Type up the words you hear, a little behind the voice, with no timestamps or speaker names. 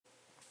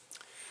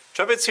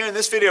Trumpets, here in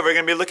this video we're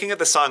going to be looking at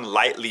the song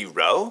Lightly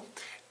Row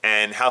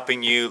and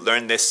helping you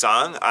learn this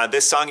song.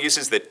 This song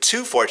uses the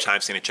 2/4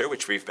 time signature,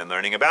 which we've been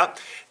learning about,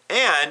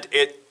 and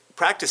it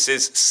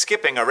practices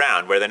skipping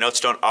around where the notes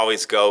don't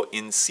always go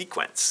in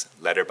sequence,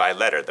 letter by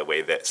letter, the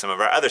way that some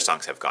of our other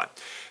songs have gone.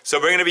 So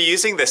we're going to be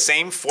using the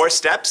same 4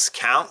 steps: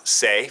 count,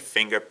 say,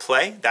 finger,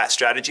 play, that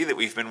strategy that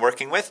we've been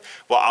working with.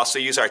 We'll also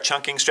use our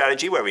chunking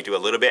strategy where we do a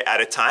little bit at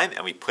a time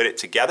and we put it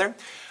together.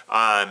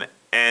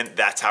 And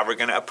that's how we're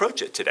going to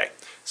approach it today.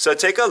 So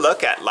take a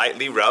look at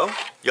Lightly Row.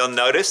 You'll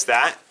notice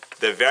that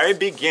the very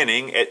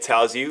beginning it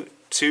tells you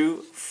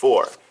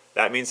 2/4.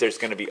 That means there's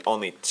going to be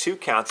only 2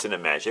 counts in a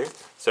measure.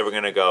 So we're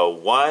going to go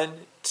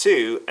 1,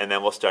 2, and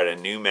then we'll start a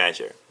new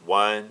measure.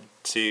 1,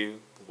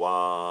 2,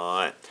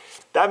 1.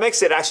 That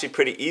makes it actually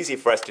pretty easy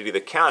for us to do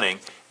the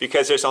counting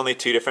because there's only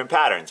 2 different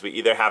patterns. We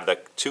either have the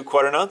 2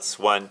 quarter notes,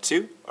 1,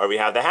 2, or we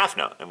have the half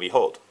note and we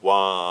hold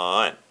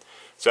 1.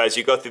 So as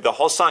you go through the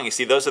whole song, you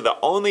see those are the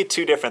only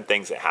 2 different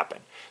things that happen.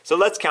 So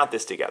let's count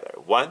this together.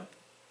 1,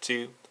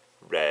 2,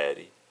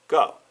 ready,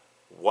 go.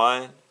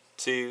 1,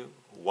 2,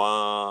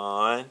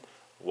 1.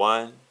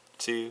 1,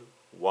 2,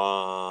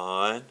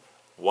 1.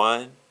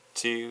 1,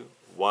 2,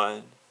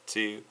 1,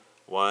 2,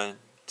 1,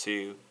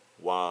 2,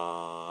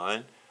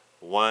 1.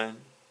 1,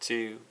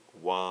 2,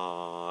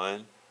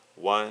 1.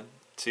 1,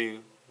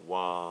 2,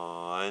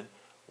 1.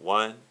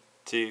 1,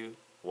 2,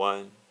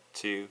 1,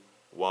 2,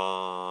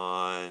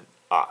 1.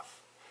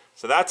 Off.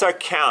 So that's our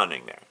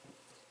counting there.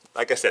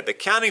 Like I said, the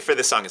counting for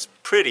this song is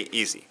pretty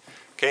easy.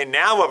 Okay,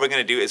 now what we're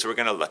going to do is we're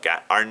going to look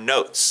at our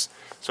notes.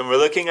 So when we're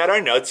looking at our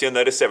notes, you'll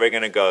notice that we're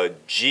going to go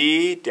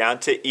G down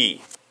to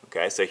E.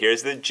 Okay, so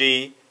here's the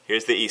G,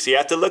 here's the E. So you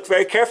have to look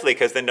very carefully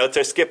because the notes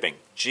are skipping.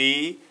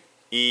 G,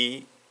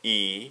 E,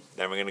 E.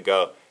 Then we're going to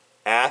go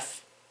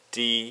F,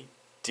 D,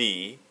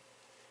 D.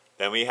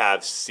 Then we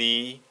have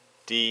C,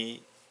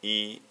 D,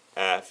 E,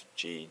 F,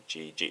 G,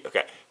 G, G.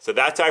 Okay, so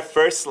that's our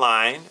first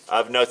line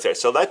of notes there.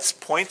 So let's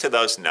point to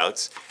those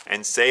notes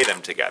and say them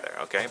together,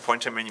 okay?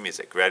 Point to them in your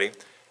music. Ready?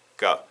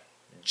 Go.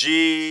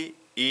 G,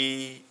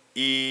 E,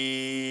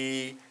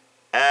 E,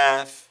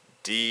 F,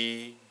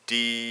 D,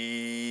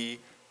 D,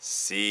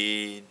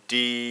 C,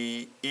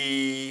 D,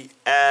 E,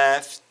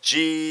 F,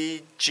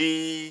 G,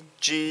 G,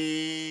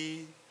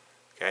 G.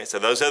 Okay, so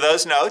those are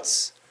those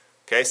notes.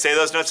 Okay, say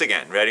those notes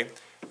again. Ready?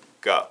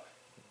 Go.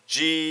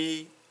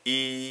 G,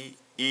 E,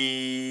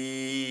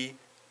 E,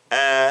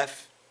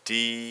 F,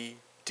 D,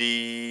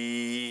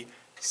 D,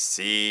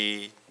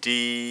 C,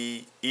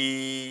 D,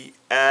 E,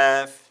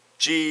 F,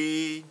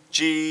 G,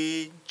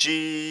 G,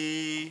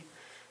 G.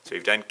 So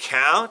we've done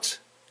count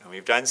and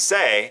we've done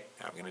say.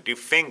 Now we're going to do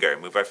finger,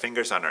 move our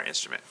fingers on our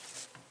instrument.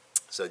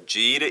 So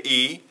G to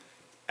E,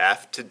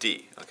 F to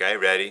D. Okay,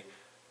 ready?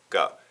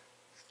 Go.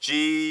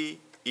 G,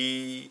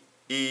 E,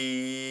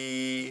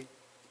 E,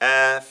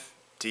 F,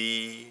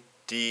 D,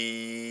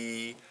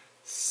 D,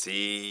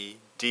 C,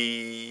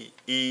 D,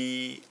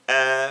 E,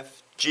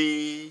 F,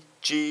 G,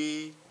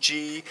 G,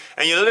 G.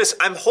 And you notice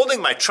I'm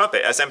holding my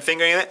trumpet as I'm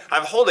fingering it.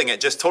 I'm holding it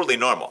just totally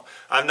normal.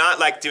 I'm not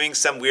like doing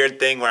some weird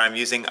thing where I'm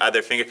using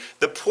other fingers.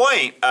 The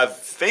point of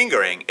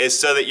fingering is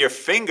so that your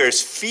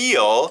fingers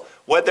feel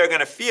what they're going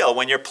to feel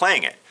when you're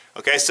playing it.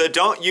 Okay, so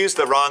don't use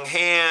the wrong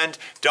hand.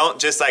 Don't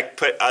just like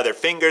put other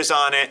fingers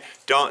on it.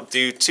 Don't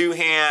do 2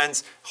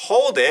 hands.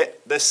 Hold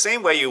it the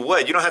same way you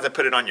would. You don't have to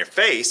put it on your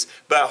face,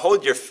 but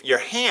hold your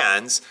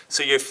hands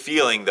so you're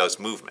feeling those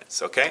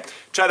movements, okay?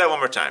 Try that one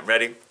more time.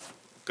 Ready?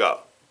 Go.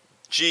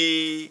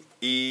 G,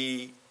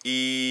 E,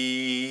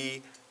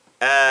 E,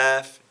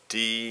 F,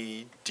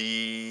 D,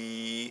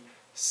 D,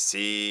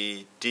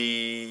 C,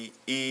 D,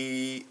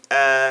 E,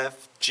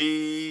 F,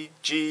 G,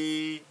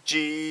 G,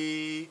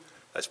 G.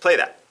 Let's play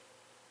that.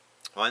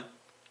 1,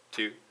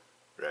 2,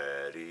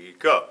 ready,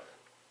 go.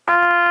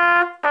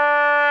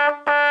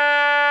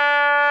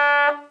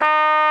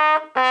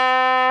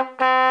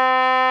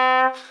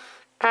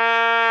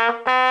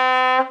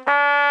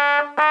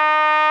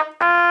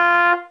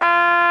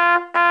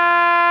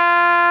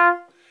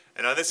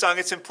 And on this song,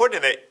 it's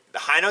important that the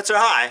high notes are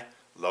high,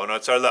 low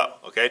notes are low.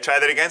 Okay, try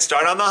that again.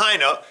 Start on the high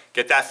note.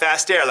 Get that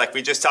fast air like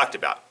we just talked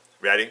about.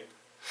 Ready?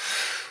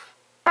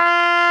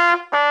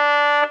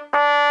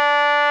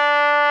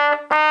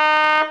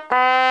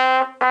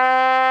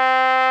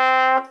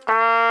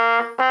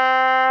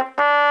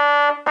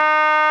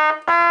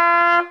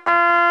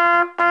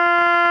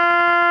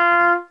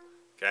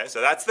 So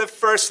that's the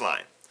first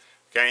line.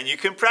 Okay, and you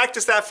can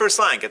practice that first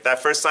line. Get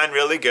that first line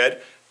really good.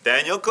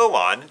 Then you'll go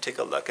on and take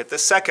a look at the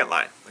second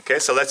line. Okay,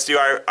 so let's do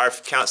our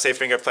count, say,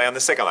 finger, play on the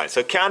second line.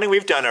 So counting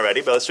we've done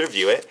already, but let's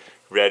review it.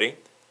 Ready?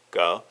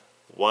 Go.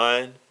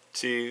 1,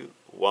 2,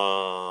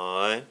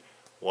 1.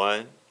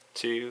 1,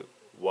 2,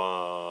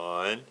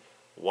 1.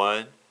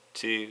 1,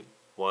 2,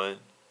 1,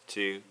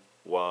 2,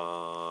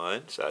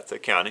 1. So that's the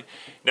counting.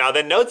 Now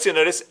the notes you'll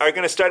notice are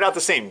going to start out the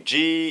same.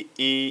 G,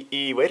 E,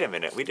 E. Wait a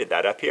minute, we did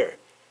that up here.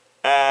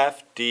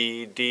 F,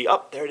 D, D.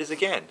 Oh, there it is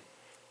again.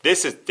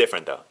 This is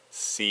different though.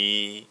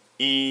 C,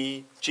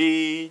 E,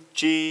 G,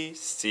 G,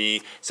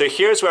 C. So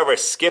here's where we're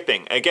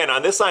skipping. Again,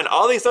 on this line,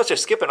 all these notes are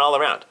skipping all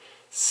around.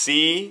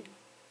 C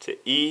to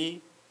E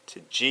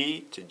to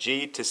G to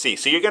G to C.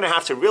 So you're going to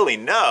have to really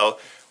know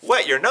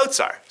what your notes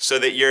are so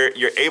that you're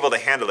able to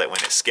handle it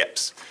when it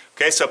skips.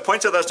 Okay, so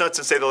point to those notes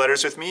and say the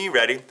letters with me.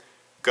 Ready?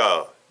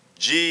 Go.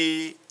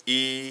 G,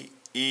 E,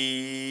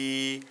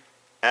 E,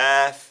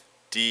 F,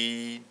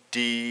 D,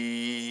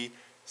 D,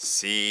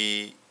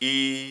 C,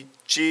 E,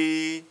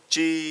 G,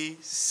 G,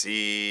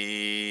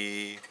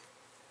 C.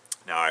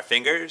 Now our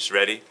fingers,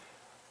 ready?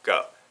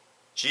 Go.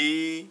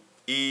 G,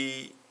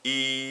 E,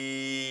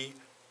 E,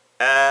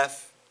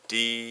 F,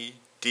 D,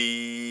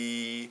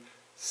 D,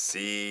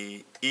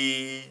 C,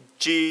 E,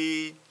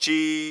 G,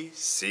 G,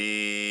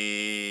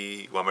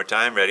 C. One more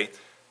time, ready?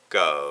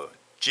 Go.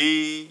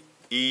 G,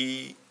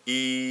 E,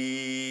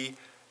 E,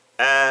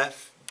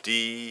 F,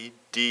 D,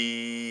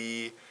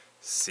 D,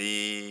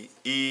 C,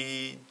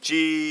 E,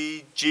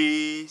 G,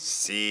 G,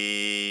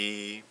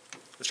 C.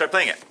 Let's try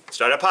playing it.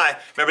 Start up high.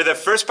 Remember, the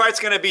first part's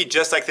going to be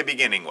just like the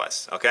beginning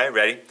was. Okay,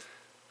 ready?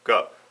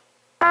 Go.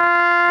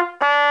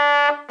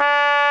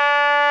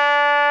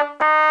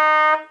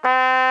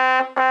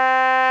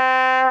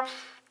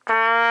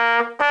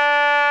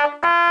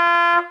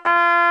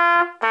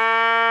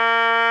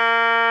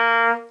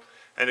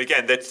 And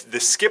again, the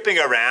skipping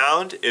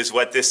around is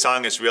what this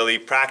song is really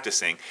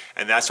practicing.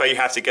 And that's why you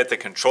have to get the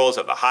controls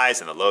of the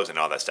highs and the lows and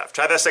all that stuff.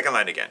 Try that second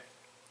line again.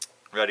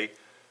 Ready?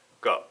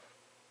 Go.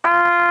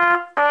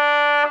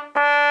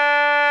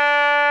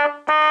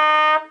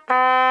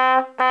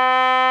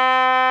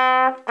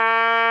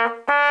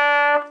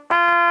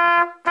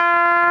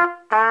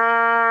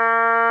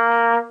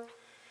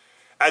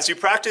 As you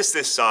practice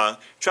this song,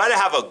 try to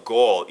have a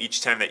goal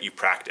each time that you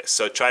practice.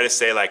 So try to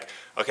say like,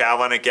 okay, I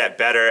want to get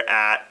better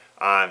at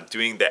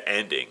doing the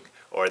ending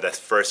or the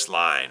first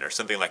line or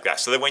something like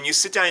that. So that when you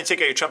sit down and take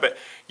out your trumpet,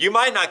 you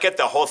might not get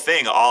the whole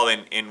thing all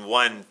in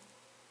one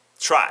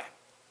try.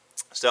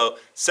 So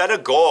set a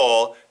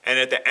goal, and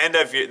at the end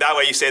of that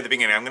way you say at the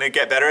beginning, I'm going to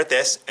get better at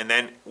this, and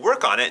then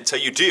work on it until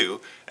you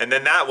do. And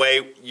then that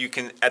way you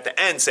can at the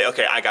end say,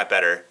 okay, I got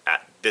better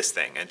at this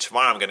thing, and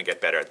tomorrow I'm going to get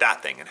better at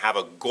that thing, and have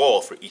a goal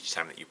for each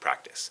time that you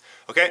practice.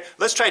 Okay,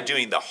 let's try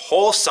doing the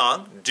whole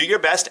song. Do your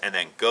best, and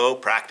then go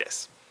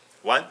practice.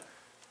 1,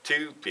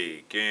 2,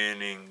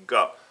 beginning,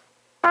 go.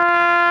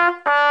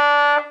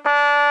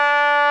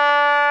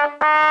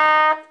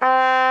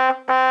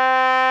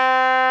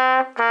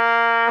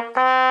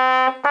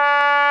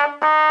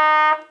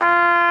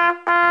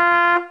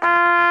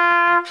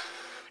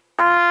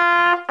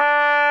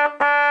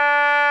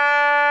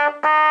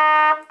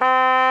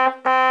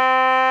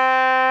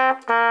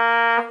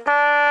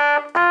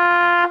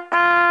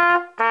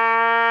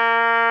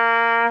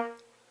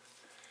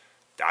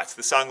 That's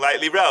the song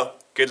Lightly Row.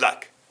 Good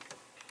luck.